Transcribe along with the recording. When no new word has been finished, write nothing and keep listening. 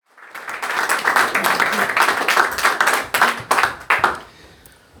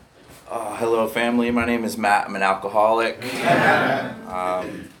family. My name is Matt. I'm an alcoholic.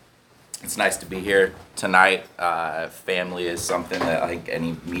 It's nice to be here tonight. Family is something that, like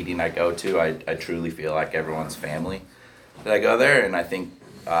any meeting I go to, I truly feel like everyone's family that I go there, and I think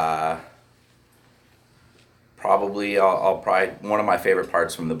probably one of my favorite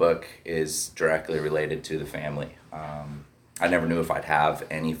parts from the book is directly related to the family. I never knew if I'd have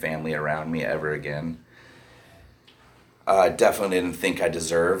any family around me ever again. I definitely didn't think I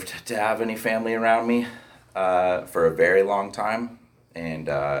deserved to have any family around me for a very long time. And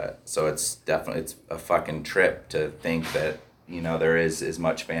so it's a fucking trip to think that, there is as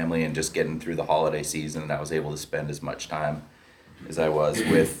much family, and just getting through the holiday season, and I was able to spend as much time as I was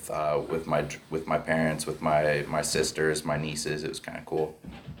with my parents, with my sisters, my nieces. It was kind of cool.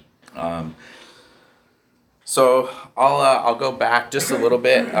 So I'll go back just a little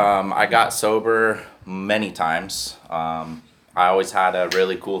bit. I got sober many times. I always had a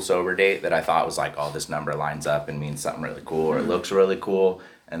really cool sober date that I thought was like, oh, this number lines up and means something really cool, or it looks really cool.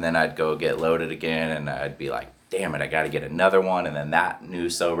 And then I'd go get loaded again, and I'd be like, damn it, I got to get another one. And then that new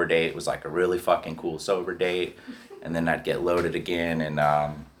sober date was like a really fucking cool sober date. And then I'd get loaded again.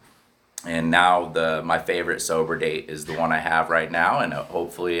 And now my favorite sober date is the one I have right now. And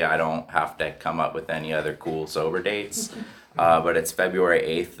hopefully I don't have to come up with any other cool sober dates. But it's February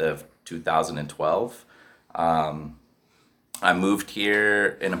 8th of 2012. I moved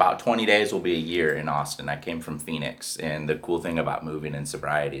here in about 20 days will be a year in Austin. I came from Phoenix, and the cool thing about moving in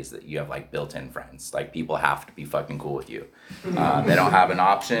sobriety is that you have like built-in friends. Like, people have to be fucking cool with you. They don't have an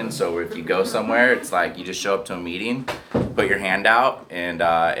option, so if you go somewhere, it's like you just show up to a meeting, put your hand out,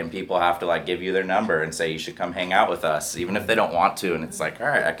 and people have to like give you their number and say you should come hang out with us, even if they don't want to. And it's like, all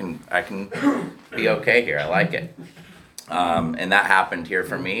right, I can be okay here. I like it. And that happened here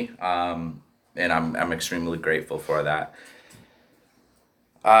for me, and I'm extremely grateful for that.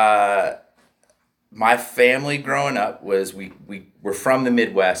 My family growing up was, we were from the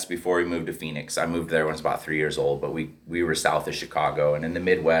Midwest before we moved to Phoenix. I moved there when I was about 3 years old, but we were south of Chicago. And in the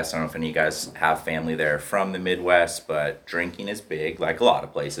Midwest, I don't know if any of you guys have family there from the Midwest, but drinking is big, like a lot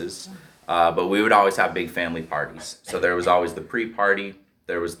of places. But we would always have big family parties. So there was always the pre-party,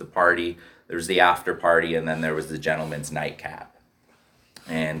 there was the party, there was the after party, and then there was the gentleman's nightcap.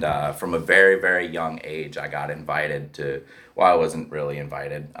 And from a very, very young age, I got invited to, well, I wasn't really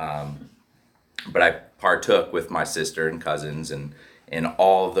invited, but I partook with my sister and cousins and in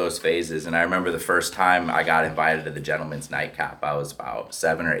all of those phases. And I remember the first time I got invited to the gentleman's nightcap, I was about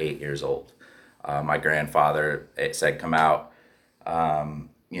 7 or 8 years old. My grandfather said, come out,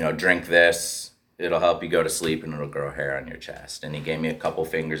 drink this, it'll help you go to sleep and it'll grow hair on your chest. And he gave me a couple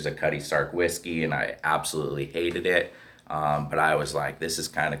fingers of Cuddy Stark whiskey, and I absolutely hated it. But I was like, this is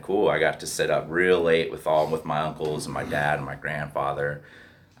kind of cool. I got to sit up real late with my uncles and my dad and my grandfather.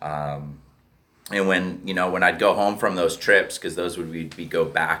 And when I'd go home from those trips, because those would be go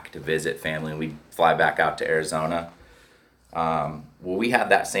back to visit family, and we'd fly back out to Arizona. We had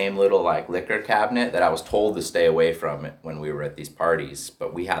that same little like liquor cabinet that I was told to stay away from it when we were at these parties,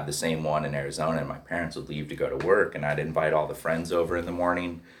 but we had the same one in Arizona, and my parents would leave to go to work, and I'd invite all the friends over in the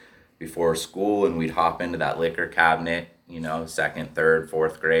morning before school, and we'd hop into that liquor cabinet, second, third,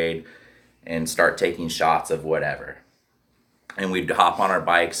 fourth grade, and start taking shots of whatever. And we'd hop on our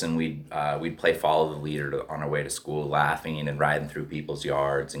bikes, and we'd play follow the leader on our way to school, laughing and riding through people's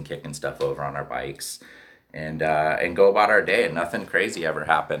yards and kicking stuff over on our bikes, and go about our day, and nothing crazy ever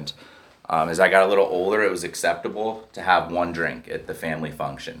happened. As I got a little older, it was acceptable to have one drink at the family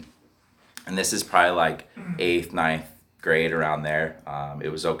function. And this is probably like 8th, 9th grade, around there. It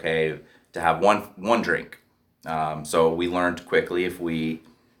was okay to have one drink. So we learned quickly, if we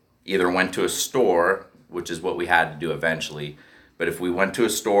either went to a store, which is what we had to do eventually, but if we went to a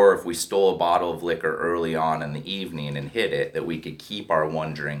store, if we stole a bottle of liquor early on in the evening and hid it, that we could keep our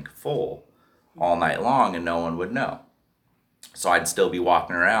one drink full all night long and no one would know. So I'd still be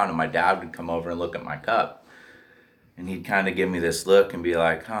walking around, and my dad would come over and look at my cup, and he'd kind of give me this look and be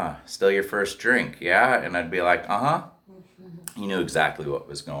like, still your first drink, yeah? And I'd be like, He knew exactly what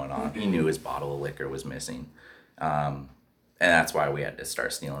was going on. He knew his bottle of liquor was missing. And that's why we had to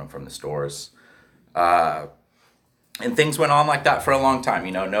start stealing them from the stores. And things went on like that for a long time.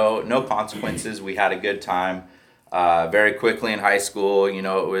 No consequences. We had a good time. Very quickly in high school, it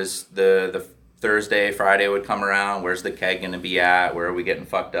was the Thursday, Friday would come around. Where's the keg going to be at? Where are we getting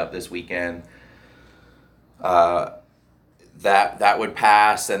fucked up this weekend? That would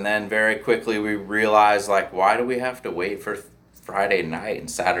pass. And then very quickly we realized, like, why do we have to wait for Friday night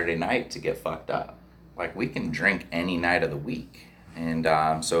and Saturday night to get fucked up? Like, we can drink any night of the week. And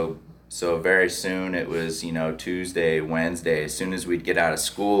so So very soon it was, Tuesday, Wednesday. As soon as we'd get out of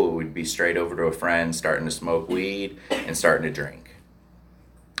school, we'd be straight over to a friend, starting to smoke weed and starting to drink.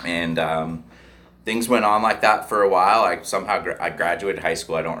 And things went on like that for a while. I graduated high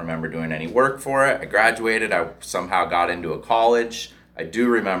school. I don't remember doing any work for it. I graduated. I somehow got into a college. I do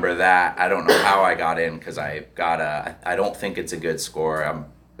remember that. I don't know how I got in because I don't think it's a good score.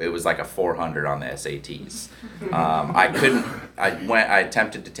 It was like a 400 on the SATs. I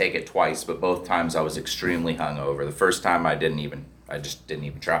attempted to take it twice, but both times I was extremely hungover. The first time I just didn't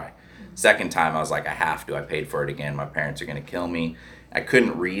even try. Second time I was like, I have to. I paid for it again. My parents are going to kill me. I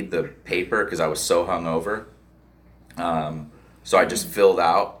couldn't read the paper because I was so hungover. So I just filled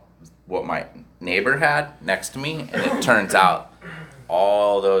out what my neighbor had next to me, and it turns out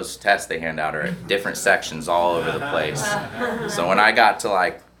all those tests they hand out are at different sections all over the place. So when I got to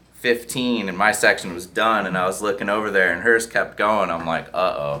like 15 and my section was done and I was looking over there and hers kept going, I'm like,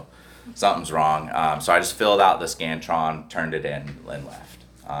 uh-oh, something's wrong. So I just filled out the Scantron, turned it in, and left.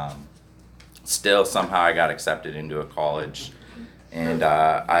 Still, somehow I got accepted into a college. And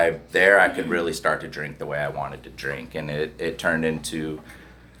I could really start to drink the way I wanted to drink. And it turned into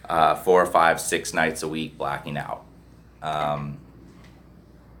 4 or 5, 6 nights a week blacking out.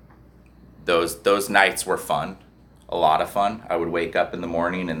 Those nights were fun, a lot of fun. I would wake up in the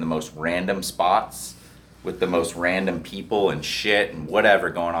morning in the most random spots with the most random people and shit and whatever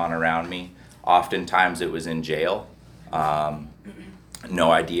going on around me. Oftentimes it was in jail.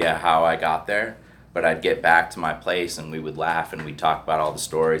 No idea how I got there, but I'd get back to my place and we would laugh and we'd talk about all the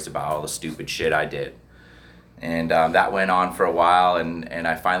stories about all the stupid shit I did. And that went on for a while, and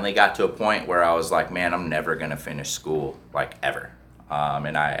I finally got to a point where I was like, man, I'm never going to finish school, like ever.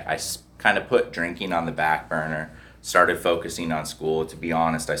 And I kind of put drinking on the back burner, started focusing on school. To be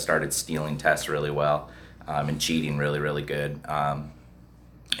honest, I started stealing tests really well and cheating really, really good. And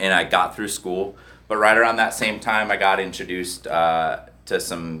I got through school, but right around that same time, I got introduced to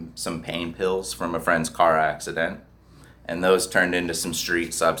some pain pills from a friend's car accident. And those turned into some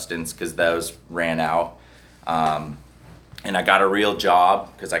street substance because those ran out. And I got a real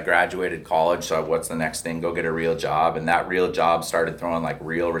job because I graduated college, so what's the next thing? Go get a real job. And that real job started throwing like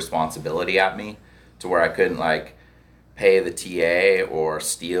real responsibility at me to where I couldn't like pay the TA or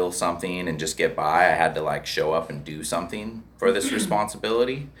steal something and just get by. I had to like show up and do something for this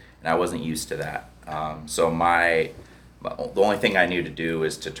responsibility, and I wasn't used to that. So the only thing I knew to do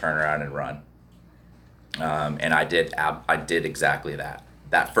was to turn around and run. And I did exactly that.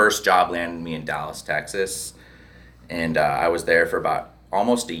 That first job landed me in Dallas, Texas. And I was there for about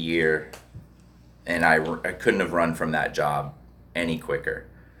almost a year, and I couldn't have run from that job any quicker.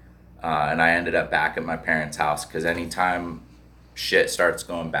 And I ended up back at my parents' house because anytime shit starts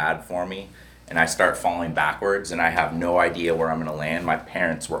going bad for me and I start falling backwards and I have no idea where I'm going to land, my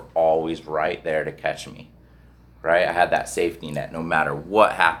parents were always right there to catch me, right? I had that safety net. No matter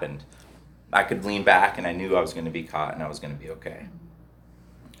what happened, I could lean back and I knew I was going to be caught and I was going to be okay.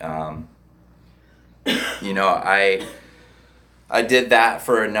 I did that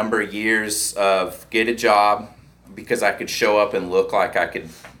for a number of years of get a job because I could show up and look like I could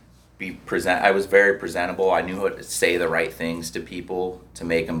I was very presentable. I knew how to say the right things to people to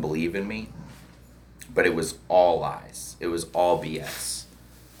make them believe in me, but it was all lies. It was all BS.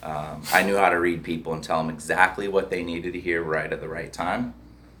 I knew how to read people and tell them exactly what they needed to hear right at the right time.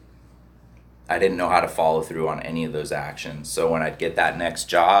 I didn't know how to follow through on any of those actions. So when I'd get that next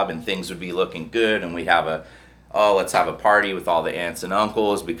job and things would be looking good and we'd have let's have a party with all the aunts and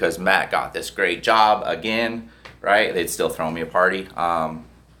uncles because Matt got this great job again, right? They'd still throw me a party.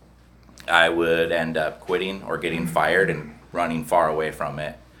 I would end up quitting or getting fired and running far away from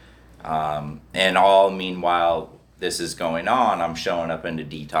it. And all meanwhile this is going on, I'm showing up into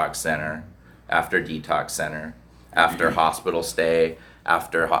detox center after detox center, after hospital stay,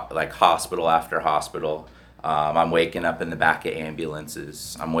 after hospital after hospital. I'm waking up in the back of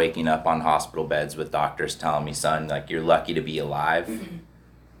ambulances. I'm waking up on hospital beds with doctors telling me, son, like, you're lucky to be alive.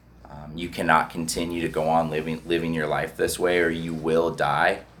 You cannot continue to go on living your life this way or you will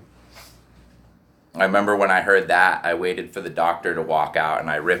die. I remember when I heard that, I waited for the doctor to walk out and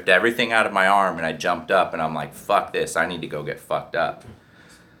I ripped everything out of my arm and I jumped up and I'm like, fuck this, I need to go get fucked up.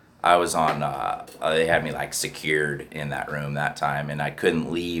 I was on, they had me like secured in that room that time and I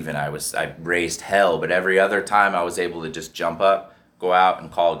couldn't leave and I raised hell, but every other time I was able to just jump up, go out and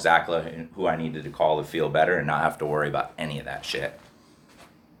call exactly who I needed to call to feel better and not have to worry about any of that shit.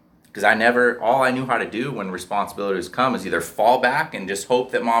 Because all I knew how to do when responsibilities come is either fall back and just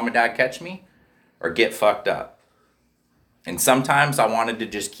hope that mom and dad catch me or get fucked up. And sometimes I wanted to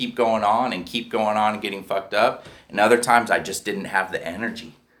just keep going on and getting fucked up. And other times I just didn't have the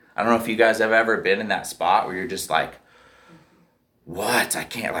energy. I don't know if you guys have ever been in that spot where you're just like, what? I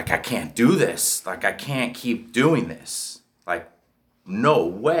can't do this. Like, I can't keep doing this. Like, no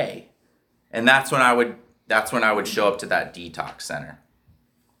way. And that's when I would show up to that detox center.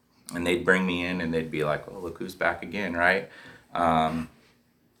 And they'd bring me in and they'd be like, oh, look who's back again, right? And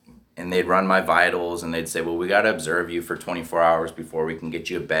they'd run my vitals and they'd say, well, we got to observe you for 24 hours before we can get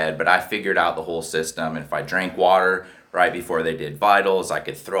you a bed. But I figured out the whole system. And if I drank water right before they did vitals, I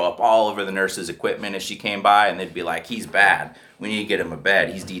could throw up all over the nurse's equipment if she came by, and they'd be like, he's bad. We need to get him a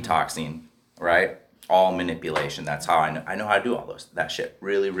bed. He's detoxing, right? All manipulation. That's how I know how to do all that shit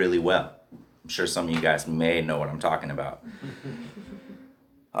really, really well. I'm sure some of you guys may know what I'm talking about.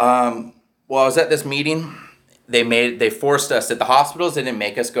 Well, I was at this meeting. They forced us at the hospitals. They didn't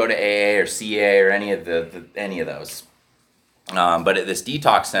make us go to AA or CA or any of those. But at this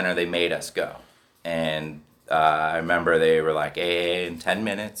detox center, they made us go. And I remember they were like, AA in 10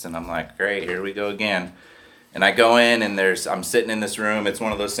 minutes. And I'm like, great, here we go again. And I go in and I'm sitting in this room. It's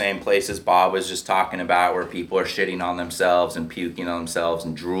one of those same places Bob was just talking about where people are shitting on themselves and puking on themselves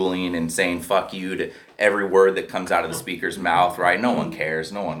and drooling and saying fuck you to every word that comes out of the speaker's mouth, right? No one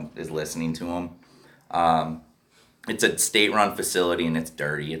cares. No one is listening to them. It's a state-run facility and it's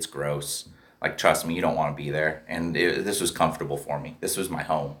dirty. It's gross. Like, trust me, you don't want to be there. And this was comfortable for me. This was my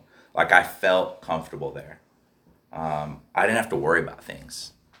home. Like, I felt comfortable there. I didn't have to worry about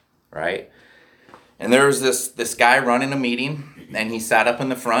things, right? And there was this guy running a meeting, and he sat up in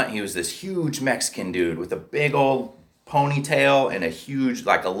the front. He was this huge Mexican dude with a big old ponytail and a huge,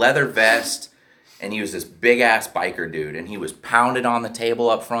 like, a leather vest. And he was this big-ass biker dude. And he was pounded on the table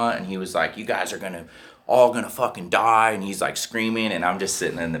up front, and he was like, you guys are all gonna fucking die. And he's, like, screaming, and I'm just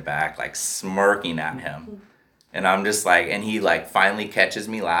sitting in the back, like, smirking at him. And I'm just like, and he, like, finally catches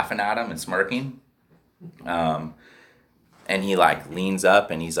me laughing at him and smirking. And he, like, leans up,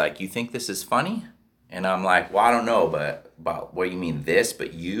 and he's like, you think this is funny? And I'm like, well, I don't know, but about what you mean this,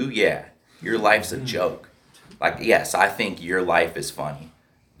 but you, yeah, your life's a joke. Like, yes, I think your life is funny.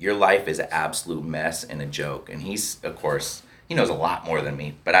 Your life is an absolute mess and a joke. And he's, of course, he knows a lot more than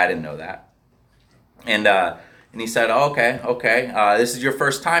me, but I didn't know that. And he said, oh, okay, this is your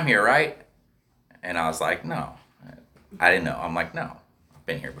first time here, right? And I was like, no, I didn't know. I'm like, no, I've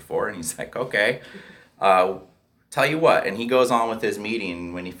been here before. And he's like, okay. Tell you what, and he goes on with his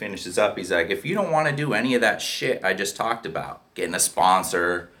meeting. When he finishes up, he's like, if you don't want to do any of that shit I just talked about, getting a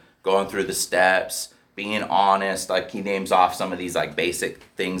sponsor, going through the steps, being honest, like he names off some of these like basic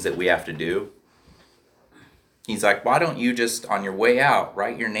things that we have to do. He's like, why don't you just, on your way out,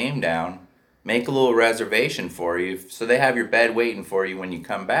 write your name down, make a little reservation for you so they have your bed waiting for you when you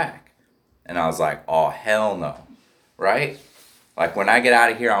come back. And I was like, oh, hell no, right? Like, when I get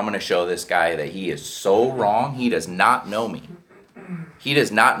out of here, I'm going to show this guy that he is so wrong. He does not know me. He does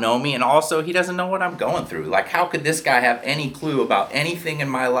not know me, and also he doesn't know what I'm going through. Like, how could this guy have any clue about anything in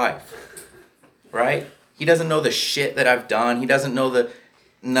my life? Right? He doesn't know the shit that I've done. He doesn't know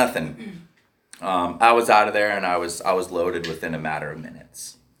nothing. I was out of there, and I was loaded within a matter of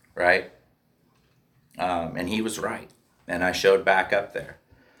minutes. Right? And he was right. And I showed back up there.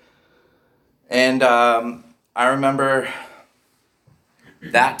 And I remember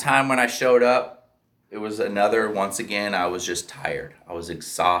that time when I showed up, it was once again, I was just tired. I was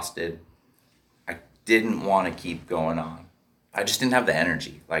exhausted. I didn't want to keep going on. I just didn't have the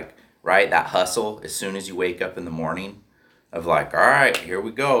energy. Like, right, that hustle as soon as you wake up in the morning of like, all right, here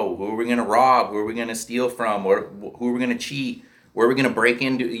we go. Who are we going to rob? Who are we going to steal from? Who are we going to cheat? Where are we going to break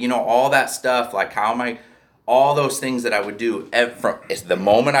into? All that stuff. Like, all those things that I would do from the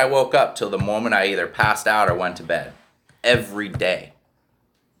moment I woke up till the moment I either passed out or went to bed. Every day.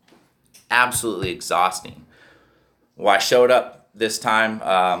 Absolutely exhausting. Well, I showed up this time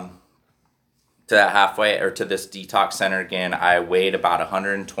to that halfway or to this detox center again. I weighed about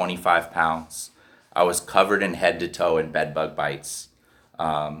 125 pounds. I was covered in head to toe in bed bug bites.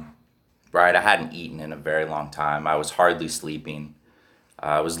 Right, I hadn't eaten in a very long time. I was hardly sleeping.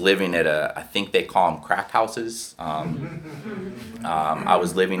 I was living at I think they call them crack houses. I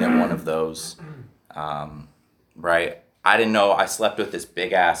was living at one of those. Right. I didn't know. I slept with this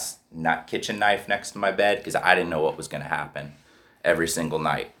big ass kitchen knife next to my bed because I didn't know what was going to happen every single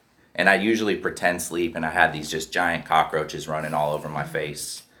night. And I usually pretend sleep, and I had these just giant cockroaches running all over my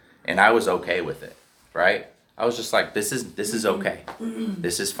face. And I was okay with it, right? I was just like, this is okay.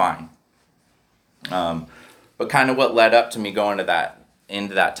 This is fine. But kind of what led up to me going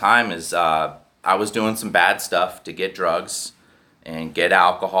into that time is I was doing some bad stuff to get drugs and get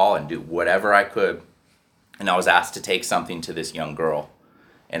alcohol and do whatever I could. And I was asked to take something to this young girl.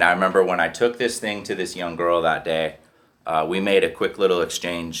 And I remember when I took this thing to this young girl that day, we made a quick little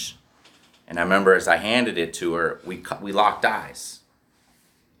exchange. And I remember as I handed it to her, we locked eyes.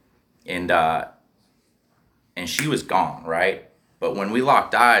 And she was gone, right? But when we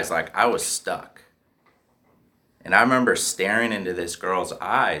locked eyes, like, I was stuck. And I remember staring into this girl's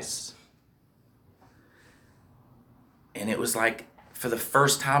eyes. And it was like, for the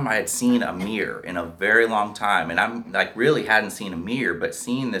first time I had seen a mirror in a very long time. And I'm like, really hadn't seen a mirror, but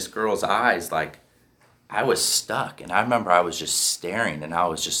seeing this girl's eyes, like, I was stuck. And I remember I was just staring, and I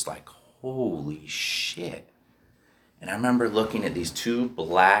was just like, holy shit. And I remember looking at these two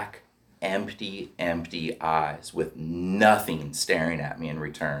black, empty eyes with nothing staring at me in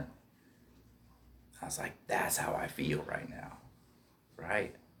return. I was like, that's how I feel right now,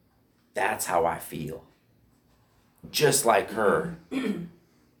 right? That's how I feel. Just like her. And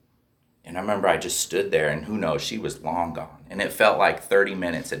I remember I just stood there, and who knows, she was long gone. And it felt like 30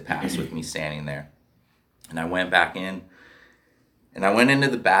 minutes had passed with me standing there. And I went back in, and I went into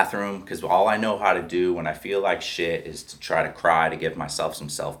the bathroom, because all I know how to do when I feel like shit is to try to cry, to give myself some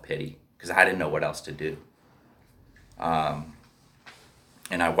self-pity, because I didn't know what else to do.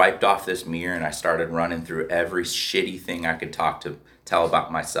 And I wiped off this mirror, and I started running through every shitty thing I could tell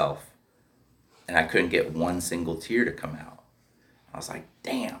about myself. And I couldn't get one single tear to come out. I was like,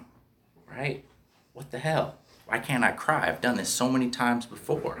 damn, right? What the hell? Why can't I cry? I've done this so many times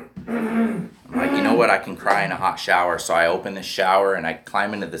before. I'm like, you know what? I can cry in a hot shower. So I open the shower, and I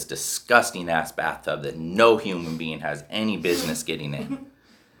climb into this disgusting ass bathtub that no human being has any business getting in.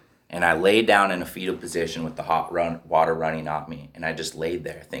 And I laid down in a fetal position with the hot water running off me. And I just laid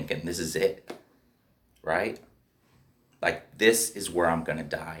there thinking, this is it, right? Like, this is where I'm going to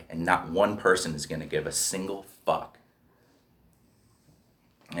die. And not one person is going to give a single fuck.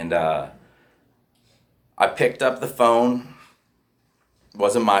 And I picked up the phone. It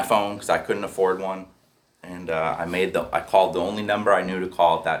wasn't my phone, because I couldn't afford one. And I called the only number I knew to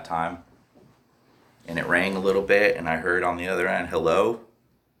call at that time. And it rang a little bit, and I heard on the other end, hello.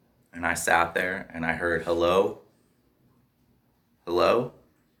 And I sat there, and I heard, hello? Hello?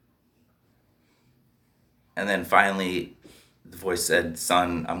 And then finally, the voice said,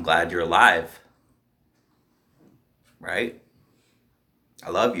 son, I'm glad you're alive. Right? I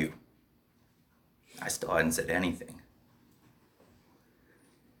love you. I still hadn't said anything.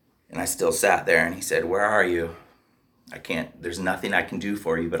 And I still sat there, and he said, where are you? There's nothing I can do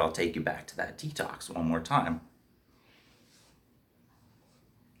for you, but I'll take you back to that detox one more time.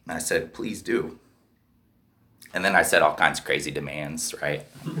 And I said, please do. And then I said all kinds of crazy demands, right?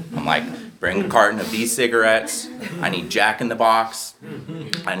 I'm like, bring a carton of these cigarettes. I need Jack in the Box.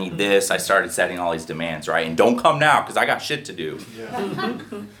 I need this. I started setting all these demands, right? And don't come now, because I got shit to do. Yeah.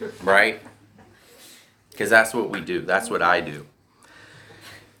 Right? Because that's what we do. That's what I do.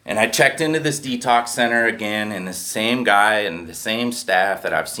 And I checked into this detox center again, and the same guy and the same staff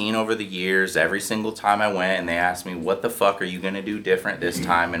that I've seen over the years, every single time I went, and they asked me, what the fuck are you going to do different this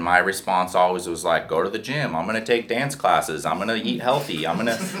time? And my response always was like, go to the gym. I'm going to take dance classes. I'm going to eat healthy. I'm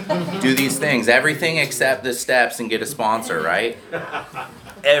going to do these things. Everything except the steps and get a sponsor, right?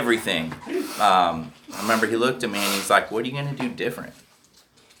 Everything. I remember he looked at me, and he's like, what are you going to do different?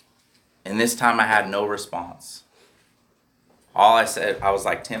 And this time I had no response. All I said, I was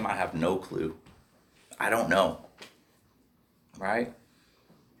like, Tim, I have no clue. I don't know. Right?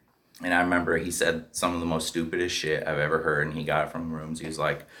 And I remember he said some of the most stupidest shit I've ever heard, and he got it from rooms. He was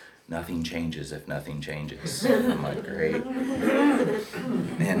like, nothing changes if nothing changes. I'm like, great.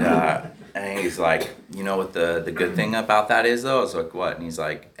 And he's like, you know what the good thing about that is, though? I was like, what? And he's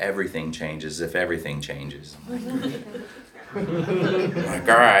like, everything changes if everything changes. I'm like,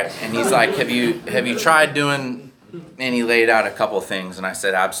 all right. And he's like, have you tried doing... And he laid out a couple things, and I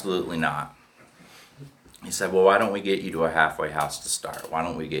said, absolutely not. He said, well, why don't we get you to a halfway house to start? Why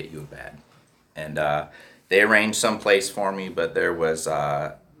don't we get you a bed? And they arranged some place for me, but there was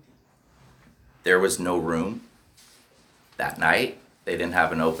no room that night. They didn't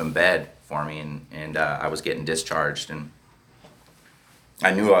have an open bed for me, and I was getting discharged, and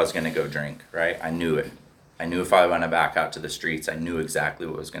I knew I was going to go drink, right? I knew it. I knew if I went back out to the streets, I knew exactly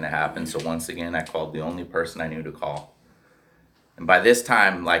what was going to happen. So once again, I called the only person I knew to call. And by this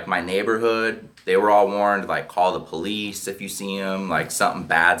time, like, my neighborhood, they were all warned, like, call the police if you see them, like, something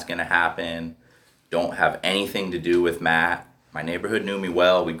bad's going to happen. Don't have anything to do with Matt. My neighborhood knew me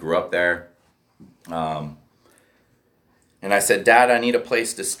well. We grew up there. And I said, Dad, I need a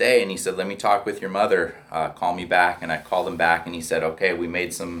place to stay. And he said, let me talk with your mother. Call me back. And I called him back, and he said, okay, we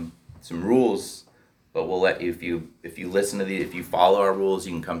made some rules. But we'll let you, if you listen to if you follow our rules,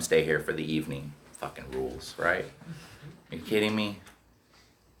 you can come stay here for the evening. Fucking rules, right? Are you kidding me?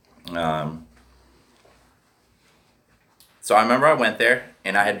 So I remember I went there,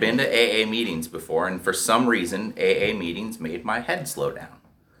 and I had been to AA meetings before, and for some reason, AA meetings made my head slow down.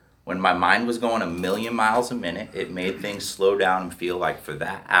 When my mind was going a million miles a minute, it made things slow down and feel like for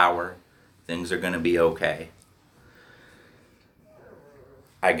that hour, things are going to be okay.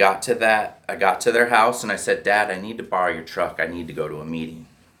 I got to their house, and I said, Dad, I need to borrow your truck. I need to go to a meeting.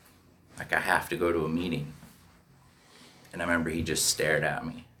 Like, I have to go to a meeting. And I remember he just stared at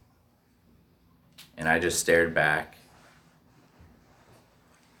me. And I just stared back.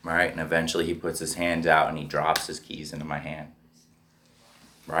 Right? And eventually he puts his hands out and he drops his keys into my hand.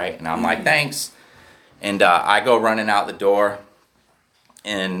 Right? And I'm like, thanks. And I go running out the door.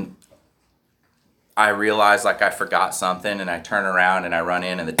 And I realize like I forgot something. And I turn around and I run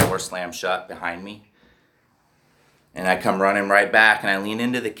in and the door slams shut behind me. And I come running right back and I lean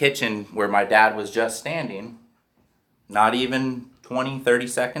into the kitchen where my dad was just standing. Not even 20, 30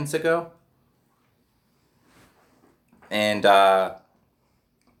 seconds ago. And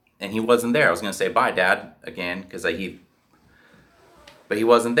he wasn't there. I was going to say, bye, Dad, again, but he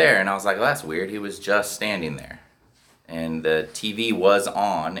wasn't there. And I was like, well, that's weird. He was just standing there. And the TV was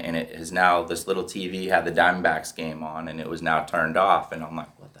on, and it is now, this little TV had the Diamondbacks game on, and it was now turned off. And I'm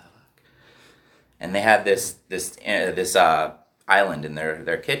like, what the fuck? And they had this island in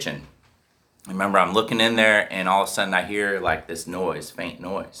their kitchen. I remember I'm looking in there, and all of a sudden I hear like this noise, faint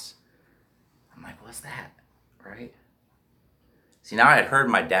noise. I'm like, what's that? Right? See, now I had heard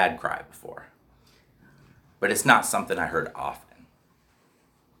my dad cry before, but it's not something I heard often.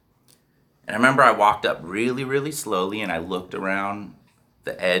 And I remember I walked up really, really slowly, and I looked around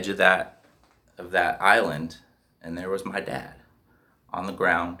the edge of that island, and there was my dad on the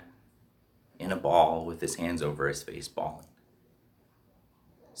ground in a ball with his hands over his face, bawling.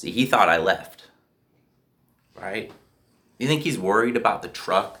 See, he thought I left, right? You think he's worried about the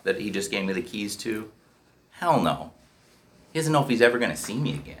truck that he just gave me the keys to? Hell no. He doesn't know if he's ever going to see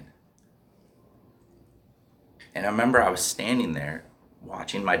me again. And I remember I was standing there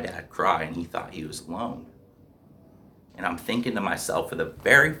watching my dad cry, and he thought he was alone. And I'm thinking to myself for the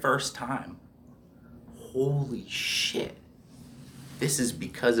very first time, holy shit, this is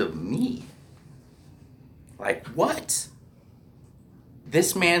because of me. Like, what?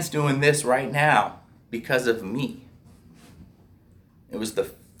 This man's doing this right now because of me. It was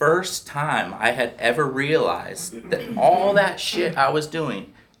the first time I had ever realized that all that shit I was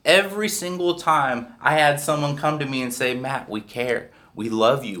doing, every single time I had someone come to me and say, Matt, we care. We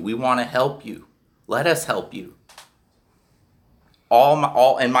love you. We want to help you. Let us help you.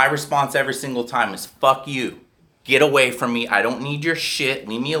 And my response every single time is, fuck you. Get away from me. I don't need your shit.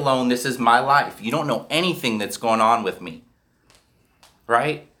 Leave me alone. This is my life. You don't know anything that's going on with me.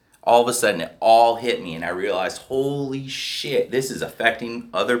 Right? All of a sudden, it all hit me, and I realized, holy shit, this is affecting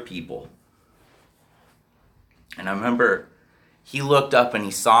other people. And I remember he looked up and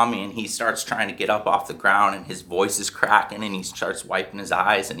he saw me, and he starts trying to get up off the ground, and his voice is cracking, and he starts wiping his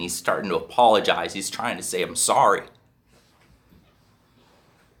eyes, and he's starting to apologize. He's trying to say, I'm sorry.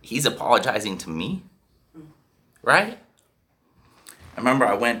 He's apologizing to me, right? I remember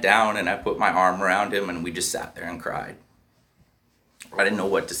I went down and I put my arm around him, and we just sat there and cried. I didn't know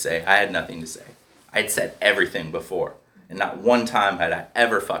what to say. I had nothing to say. I had said everything before, and not one time had I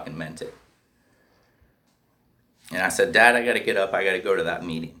ever fucking meant it. And I said, Dad, I got to get up. I got to go to that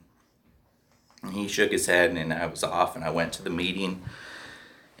meeting. And he shook his head, and I was off, and I went to the meeting,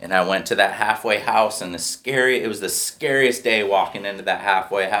 and I went to that halfway house, and it was the scariest day walking into that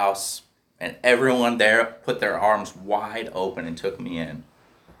halfway house, and everyone there put their arms wide open and took me in.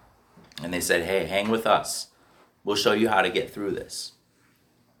 And they said, hey, hang with us. We'll show you how to get through this.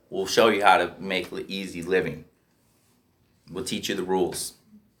 We'll show you how to make easy living. We'll teach you the rules.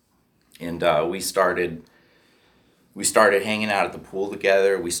 And we started hanging out at the pool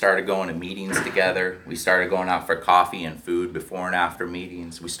together. We started going to meetings together. We started going out for coffee and food before and after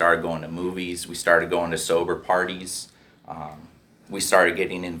meetings. We started going to movies. We started going to sober parties. We started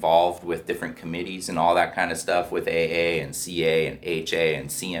getting involved with different committees and all that kind of stuff with AA and CA and HA and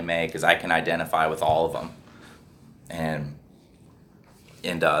CMA, because I can identify with all of them. And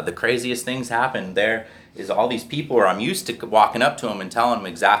the craziest things happened there is all these people where I'm used to walking up to them and telling them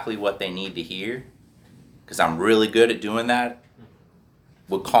exactly what they need to hear, because I'm really good at doing that,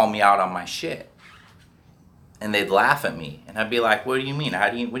 would call me out on my shit. And they'd laugh at me. And I'd be like, what do you mean?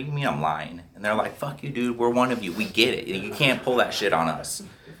 What do you mean I'm lying? And they're like, fuck you, dude. We're one of you. We get it. You can't pull that shit on us.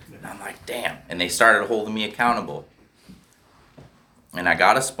 And I'm like, damn. And they started holding me accountable. And I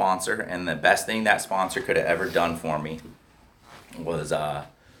got a sponsor, and the best thing that sponsor could have ever done for me was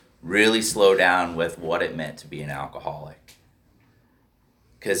really slow down with what it meant to be an alcoholic.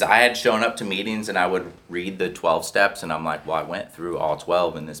 Because I had shown up to meetings and I would read the 12 steps and I'm like, well, I went through all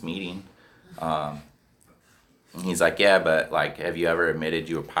 12 in this meeting. And he's like, yeah, but like, have you ever admitted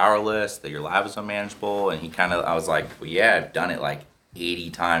you were powerless, that your life was unmanageable? And I was like, well, yeah, I've done it like 80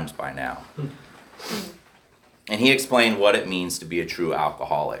 times by now. And he explained what it means to be a true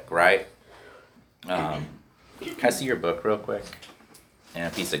alcoholic, right? Can I see your book real quick?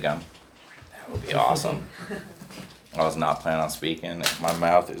 And a piece of gum? That would be awesome. I was not planning on speaking. My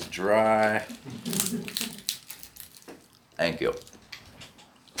mouth is dry. Thank you.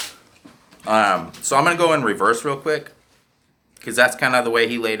 So I'm going to go in reverse real quick, because that's kind of the way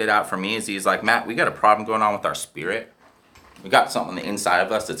he laid it out for me. Is he's like, Matt, we got a problem going on with our spirit. We got something on the inside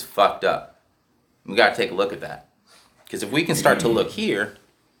of us that's fucked up. We got to take a look at that. Because if we can start to look here,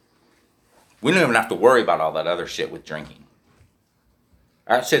 we don't even have to worry about all that other shit with drinking.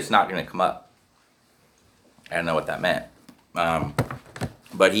 That shit's not going to come up. I don't know what that meant.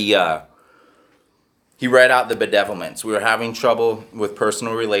 But he read out the bedevilments. We were having trouble with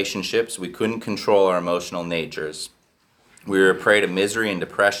personal relationships. We couldn't control our emotional natures. We were a prey to misery and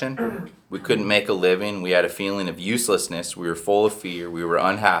depression. We couldn't make a living. We had a feeling of uselessness. We were full of fear. We were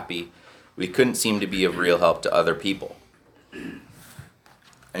unhappy. We couldn't seem to be of real help to other people.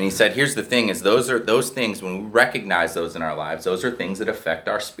 And he said, here's the thing, is those things, when we recognize those in our lives, those are things that affect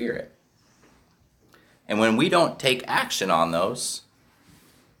our spirit. And when we don't take action on those,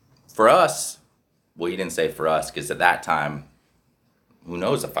 for us, well, he didn't say for us, because at that time, who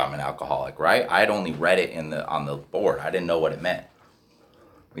knows if I'm an alcoholic, right? I had only read it on the board. I didn't know what it meant.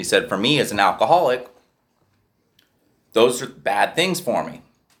 He said, for me as an alcoholic, those are bad things for me.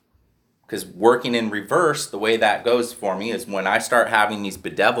 Because working in reverse, the way that goes for me is when I start having these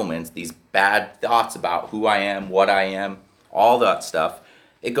bedevilments, these bad thoughts about who I am, what I am, all that stuff,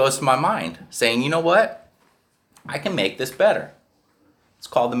 it goes to my mind saying, you know what? I can make this better. It's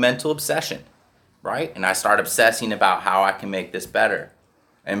called the mental obsession, right? And I start obsessing about how I can make this better.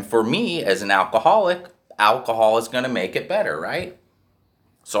 And for me, as an alcoholic, alcohol is going to make it better, right?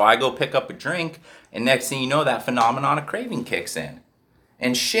 So I go pick up a drink, and next thing you know, that phenomenon of craving kicks in.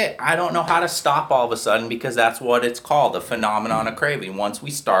 And shit, I don't know how to stop all of a sudden, because that's what it's called, the phenomenon of craving. Once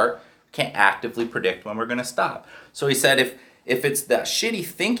we start, we can't actively predict when we're going to stop. So he said, if it's that shitty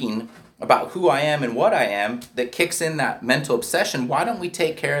thinking about who I am and what I am that kicks in that mental obsession, why don't we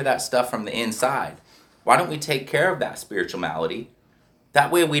take care of that stuff from the inside? Why don't we take care of that spiritual malady?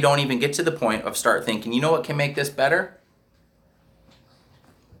 That way we don't even get to the point of start thinking, you know what can make this better?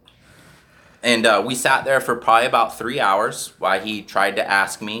 And we sat there for probably about 3 hours while he tried to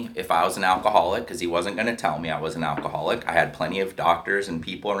ask me if I was an alcoholic, because he wasn't going to tell me I was an alcoholic. I had plenty of doctors and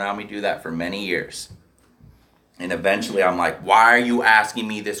people around me do that for many years. And eventually I'm like, why are you asking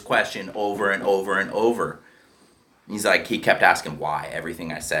me this question over and over and over? He's like, he kept asking why,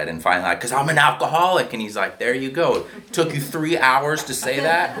 everything I said. And finally, like, because I'm an alcoholic. And he's like, there you go. It took you 3 hours to say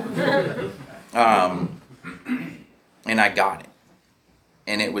that? And I got it.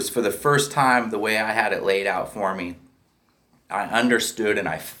 And it was for the first time, the way I had it laid out for me, I understood and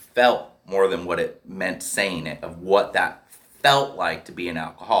I felt more than what it meant saying it, of what that felt like to be an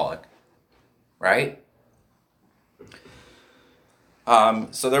alcoholic, right?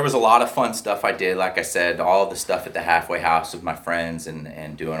 So there was a lot of fun stuff I did, like I said, all the stuff at the halfway house with my friends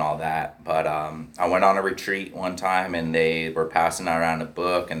and doing all that. But I went on a retreat one time and they were passing around a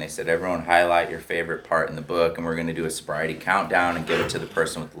book and they said, everyone highlight your favorite part in the book and we're going to do a sobriety countdown and give it to the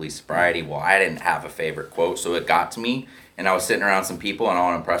person with the least sobriety. Well, I didn't have a favorite quote, so it got to me and I was sitting around some people and I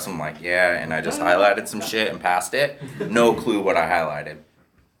want to impress them, like, yeah, and I just highlighted some shit and passed it. No clue what I highlighted.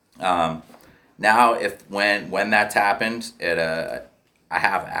 Now, when that's happened, I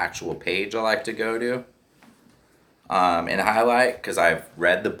have an actual page I like to go to and highlight, because I've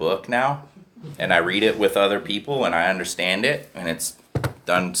read the book now and I read it with other people and I understand it and it's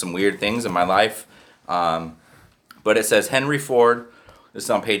done some weird things in my life. But it says Henry Ford, this is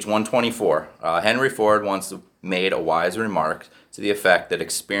on page 124. Henry Ford once made a wise remark to the effect that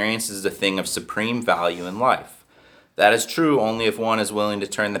experience is a thing of supreme value in life. That is true only if one is willing to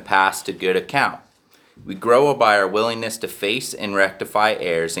turn the past to good account. We grow by our willingness to face and rectify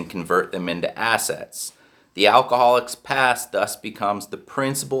errors and convert them into assets. The alcoholic's past thus becomes the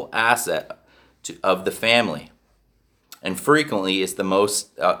principal asset of the family, and frequently is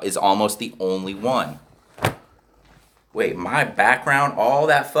almost the only one. Wait, my background, all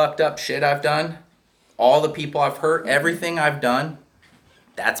that fucked up shit I've done, all the people I've hurt, everything I've done,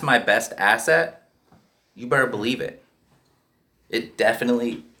 that's my best asset? You better believe it. It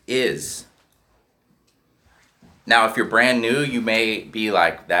definitely is. Now, if you're brand new, you may be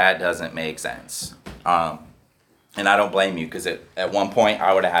like, that doesn't make sense. And I don't blame you, because at one point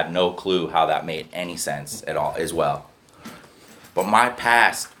I would have had no clue how that made any sense at all as well. But my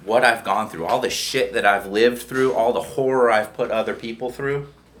past, what I've gone through, all the shit that I've lived through, all the horror I've put other people through,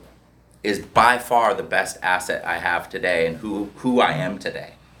 is by far the best asset I have today and who I am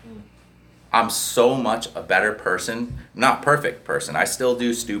today. I'm so much a better person, not perfect person. I still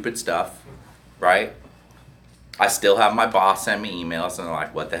do stupid stuff, right? I still have my boss send me emails and they're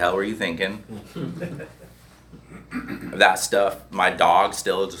like, what the hell were you thinking? That stuff. My dog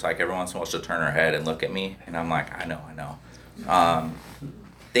still, just like every once in a while, she'll turn her head and look at me, and I'm like, I know.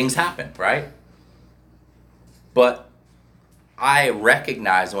 Things happen, right? But I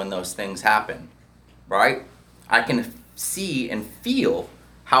recognize when those things happen, right? I can see and feel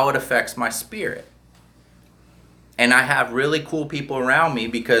how it affects my spirit. And I have really cool people around me,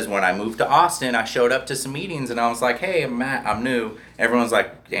 because when I moved to Austin, I showed up to some meetings and I was like, hey, I'm Matt, I'm new. Everyone's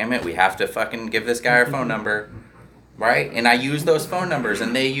like, damn it, we have to fucking give this guy our phone number, right? And I use those phone numbers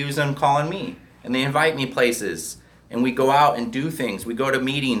and they use them calling me. And they invite me places. And we go out and do things. We go to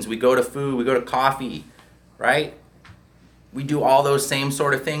meetings, we go to food, we go to coffee, right? We do all those same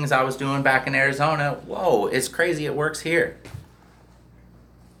sort of things I was doing back in Arizona. Whoa, it's crazy, it works here.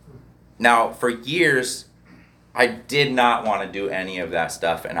 Now, for years, I did not want to do any of that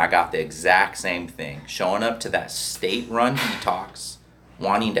stuff, and I got the exact same thing. Showing up to that state-run detox,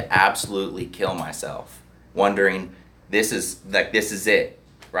 wanting to absolutely kill myself, wondering, this is it,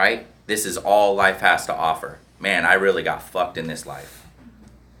 right? This is all life has to offer. Man, I really got fucked in this life.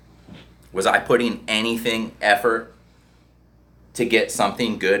 Was I putting anything, effort, to get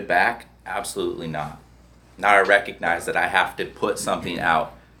something good back? Absolutely not. Now I recognize that I have to put something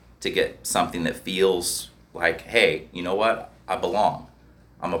out to get something that feels like, hey, you know what? I belong.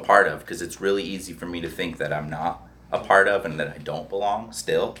 I'm a part of, because it's really easy for me to think that I'm not a part of and that I don't belong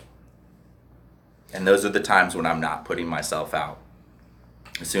still. And those are the times when I'm not putting myself out.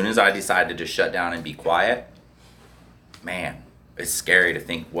 As soon as I decide to just shut down and be quiet, man, it's scary to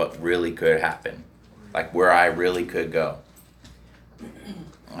think what really could happen, like where I really could go.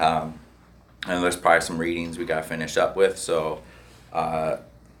 And there's probably some readings we got to finish up with, so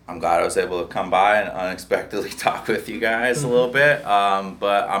I'm glad I was able to come by and unexpectedly talk with you guys a little bit,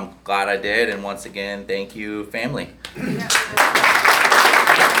 but I'm glad I did, and once again, thank you, family.